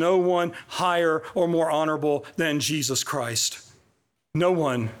 There is no one higher or more honorable than Jesus Christ. No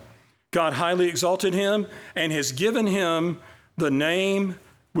one. God highly exalted him and has given him the name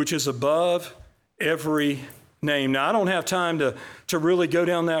which is above every name. Now, I don't have time to really go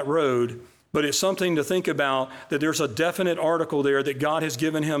down that road, but it's something to think about, that there's a definite article there that God has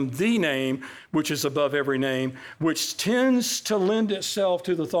given him the name which is above every name, which tends to lend itself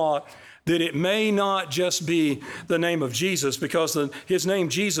to the thought that it may not just be the name of Jesus, because his name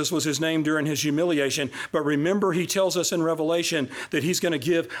Jesus was his name during his humiliation. But remember, he tells us in Revelation that he's going to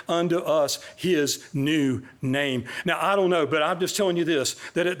give unto us his new name. Now, I don't know, but I'm just telling you this,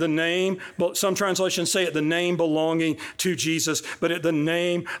 that at the name, some translations say at the name belonging to Jesus, but at the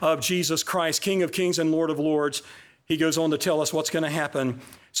name of Jesus Christ, King of kings and Lord of lords, he goes on to tell us what's going to happen.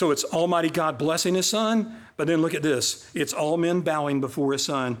 So it's Almighty God blessing his son, but then look at this. It's all men bowing before his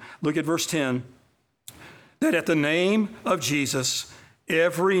son. Look at verse 10. That at the name of Jesus,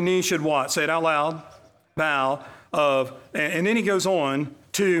 every knee should what? Say it out loud. Bow of, and then he goes on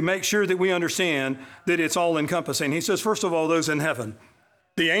to make sure that we understand that it's all encompassing. He says, first of all, those in heaven.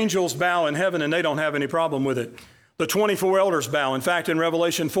 The angels bow in heaven and they don't have any problem with it. The 24 elders bow. In fact, in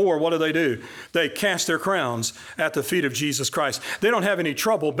Revelation 4, what do? They cast their crowns at the feet of Jesus Christ. They don't have any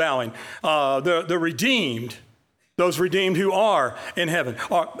trouble bowing. The redeemed, those redeemed who are in heaven,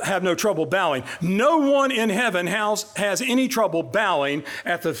 have no trouble bowing. No one in heaven has any trouble bowing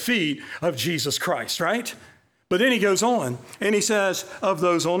at the feet of Jesus Christ, right? But then he goes on and he says, of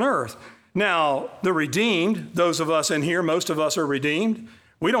those on earth. Now, the redeemed, those of us in here, most of us are redeemed.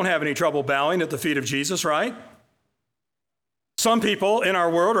 We don't have any trouble bowing at the feet of Jesus, right? Some people in our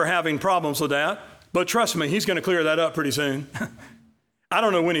world are having problems with that, but trust me, he's going to clear that up pretty soon. I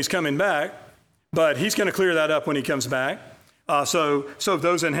don't know when he's coming back, but he's going to clear that up when he comes back. So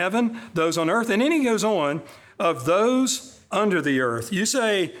those in heaven, those on earth, and then he goes on, of those under the earth. You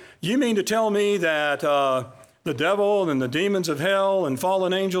say, you mean to tell me that the devil and the demons of hell and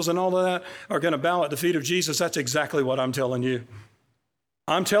fallen angels and all of that are going to bow at the feet of Jesus? That's exactly what I'm telling you.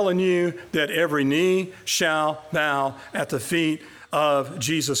 I'm telling you that every knee shall bow at the feet of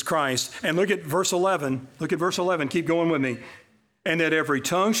Jesus Christ. And look at verse 11. Look at verse 11. Keep going with me. And that every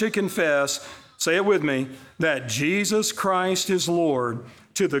tongue should confess, say it with me, that Jesus Christ is Lord,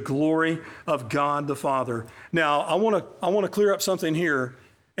 to the glory of God the Father. Now, I want to clear up something here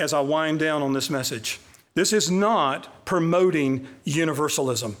as I wind down on this message. This is not promoting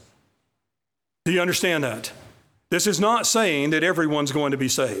universalism. Do you understand that? This is not saying that everyone's going to be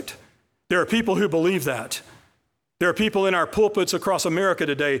saved. There are people who believe that. There are people in our pulpits across America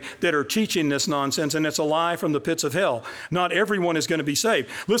today that are teaching this nonsense, and it's a lie from the pits of hell. Not everyone is going to be saved.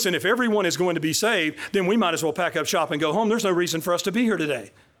 Listen, if everyone is going to be saved, then we might as well pack up shop and go home. There's no reason for us to be here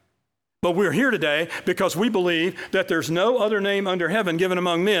today. But we're here today because we believe that there's no other name under heaven given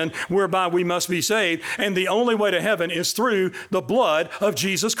among men whereby we must be saved, and the only way to heaven is through the blood of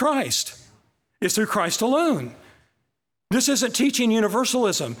Jesus Christ. It's through Christ alone. This isn't teaching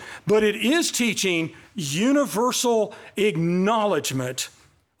universalism, but it is teaching universal acknowledgement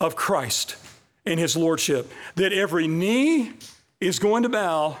of Christ and his lordship, that every knee is going to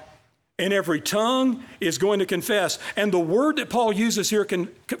bow and every tongue is going to confess. And the word that Paul uses here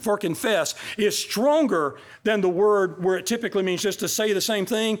for confess is stronger than the word where it typically means just to say the same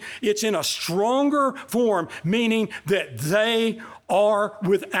thing. It's in a stronger form, meaning that they are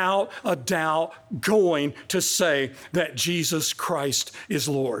without a doubt going to say that Jesus Christ is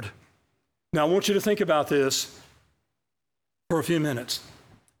Lord. Now, I want you to think about this for a few minutes.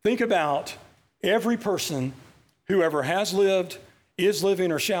 Think about every person who ever has lived, is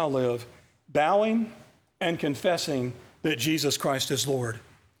living, or shall live, bowing and confessing that Jesus Christ is Lord.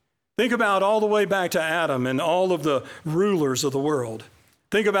 Think about all the way back to Adam and all of the rulers of the world.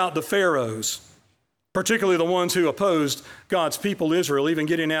 Think about the pharaohs, particularly the ones who opposed God's people, Israel, even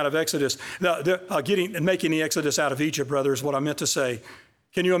getting out of Exodus, making the Exodus out of Egypt, brother, is what I meant to say.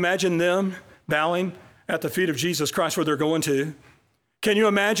 Can you imagine them bowing at the feet of Jesus Christ where they're going to? Can you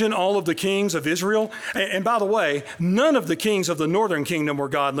imagine all of the kings of Israel? And by the way, none of the kings of the northern kingdom were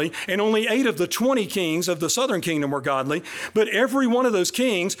godly, and only 8 of the 20 kings of the southern kingdom were godly. But every one of those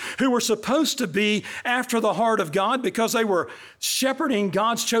kings who were supposed to be after the heart of God because they were shepherding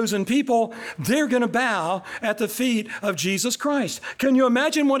God's chosen people, they're going to bow at the feet of Jesus Christ. Can you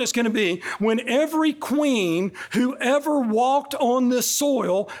imagine what it's going to be when every queen who ever walked on this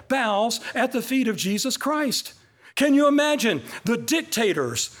soil bows at the feet of Jesus Christ? Can you imagine the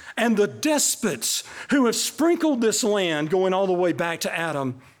dictators and the despots who have sprinkled this land going all the way back to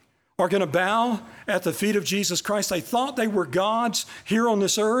Adam are going to bow at the feet of Jesus Christ? They thought they were gods here on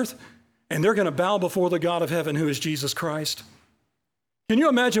this earth, and they're going to bow before the God of heaven, who is Jesus Christ. Can you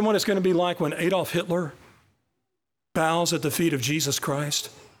imagine what it's going to be like when Adolf Hitler bows at the feet of Jesus Christ?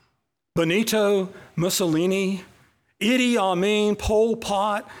 Benito Mussolini, Idi Amin, Pol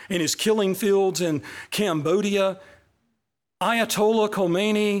Pot in his killing fields in Cambodia, Ayatollah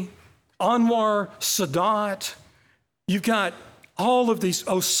Khomeini, Anwar Sadat. You've got all of these,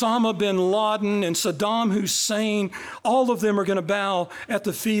 Osama bin Laden and Saddam Hussein. All of them are going to bow at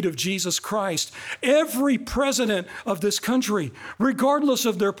the feet of Jesus Christ. Every president of this country, regardless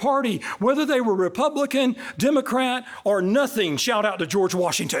of their party, whether they were Republican, Democrat, or nothing, shout out to George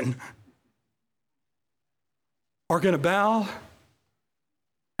Washington, are going to bow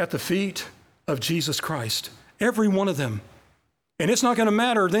at the feet of Jesus Christ. Every one of them. And it's not going to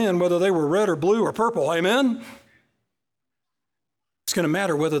matter then whether they were red or blue or purple. Amen? It's going to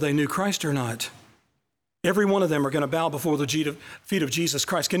matter whether they knew Christ or not. Every one of them are going to bow before the feet of Jesus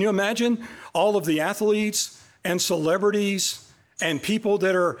Christ. Can you imagine all of the athletes and celebrities and people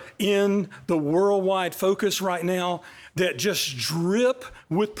that are in the worldwide focus right now that just drip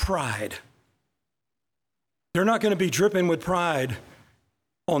with pride? They're not going to be dripping with pride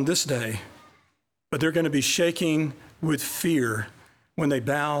on this day, but they're going to be shaking with fear when they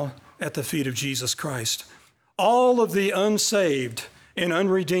bow at the feet of Jesus Christ. All of the unsaved and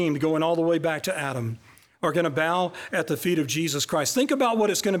unredeemed, going all the way back to Adam, are going to bow at the feet of Jesus Christ. Think about what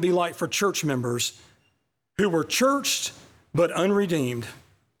it's going to be like for church members who were churched but unredeemed.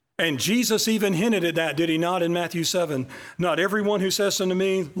 And Jesus even hinted at that, did he not, in Matthew 7? Not everyone who says unto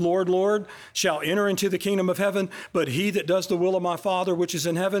me, Lord, Lord, shall enter into the kingdom of heaven, but he that does the will of my Father which is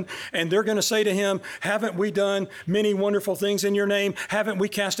in heaven. And they're going to say to him, haven't we done many wonderful things in your name? Haven't we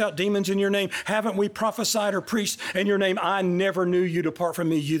cast out demons in your name? Haven't we prophesied or preached in your name? I never knew you. Depart from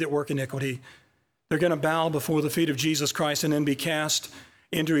me, you that work iniquity. They're going to bow before the feet of Jesus Christ and then be cast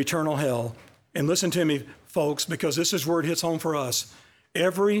into eternal hell. And listen to me, folks, because this is where it hits home for us.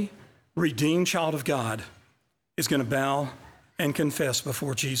 Every redeemed child of God is going to bow and confess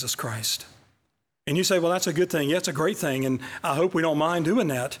before Jesus Christ. And you say, well, that's a good thing. Yeah, it's a great thing, and I hope we don't mind doing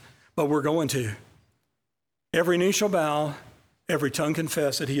that, but we're going to. Every knee shall bow, every tongue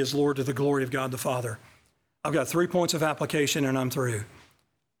confess that he is Lord to the glory of God the Father. I've got 3 points of application, and I'm through.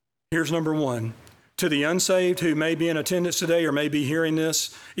 Here's number 1. To the unsaved who may be in attendance today or may be hearing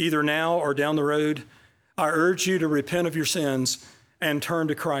this either now or down the road, I urge you to repent of your sins and turn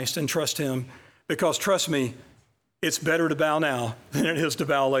to Christ and trust him, because trust me, it's better to bow now than it is to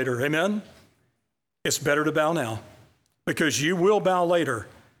bow later. Amen? It's better to bow now because you will bow later.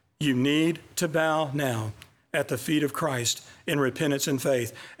 You need to bow now at the feet of Christ in repentance and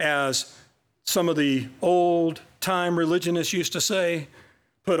faith. As some of the old time religionists used to say,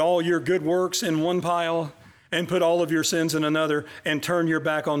 put all your good works in one pile and put all of your sins in another and turn your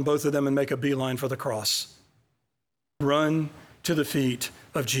back on both of them and make a beeline for the cross. Run to the feet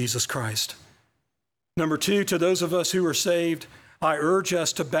of Jesus Christ. Number 2, to those of us who are saved, I urge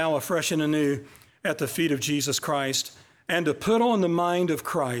us to bow afresh and anew at the feet of Jesus Christ and to put on the mind of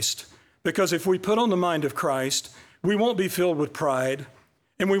Christ. Because if we put on the mind of Christ, we won't be filled with pride,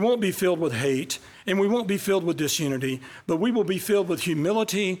 and we won't be filled with hate, and we won't be filled with disunity, but we will be filled with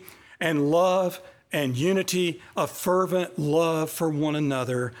humility and love and unity, a fervent love for one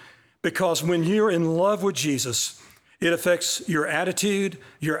another. Because when you're in love with Jesus, it affects your attitude,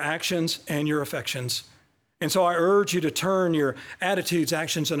 your actions, and your affections. And so I urge you to turn your attitudes,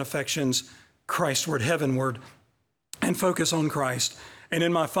 actions, and affections Christward, heavenward, and focus on Christ. And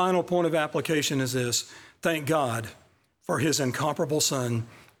in my final point of application is this: thank God for his incomparable Son,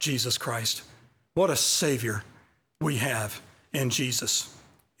 Jesus Christ. What a Savior we have in Jesus.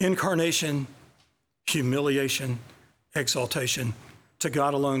 Incarnation, humiliation, exaltation. To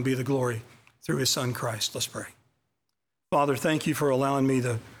God alone be the glory through his Son, Christ. Let's pray. Father, thank you for allowing me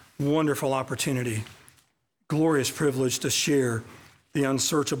the wonderful opportunity, glorious privilege to share the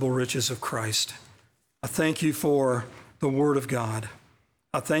unsearchable riches of Christ. I thank you for the Word of God.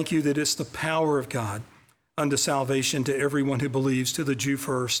 I thank you that it's the power of God unto salvation to everyone who believes, to the Jew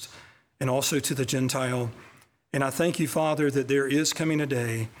first, and also to the Gentile. And I thank you, Father, that there is coming a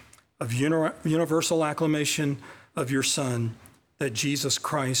day of universal acclamation of your Son, that Jesus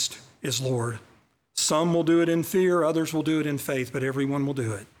Christ is Lord. Some will do it in fear, others will do it in faith, but everyone will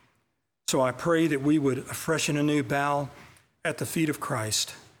do it. So I pray that we would afresh and anew bow at the feet of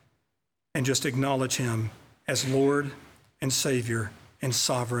Christ and just acknowledge him as Lord and Savior and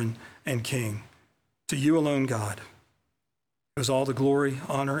Sovereign and King. To you alone, God, goes all the glory,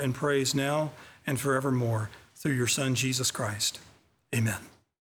 honor, and praise now and forevermore through your Son, Jesus Christ. Amen.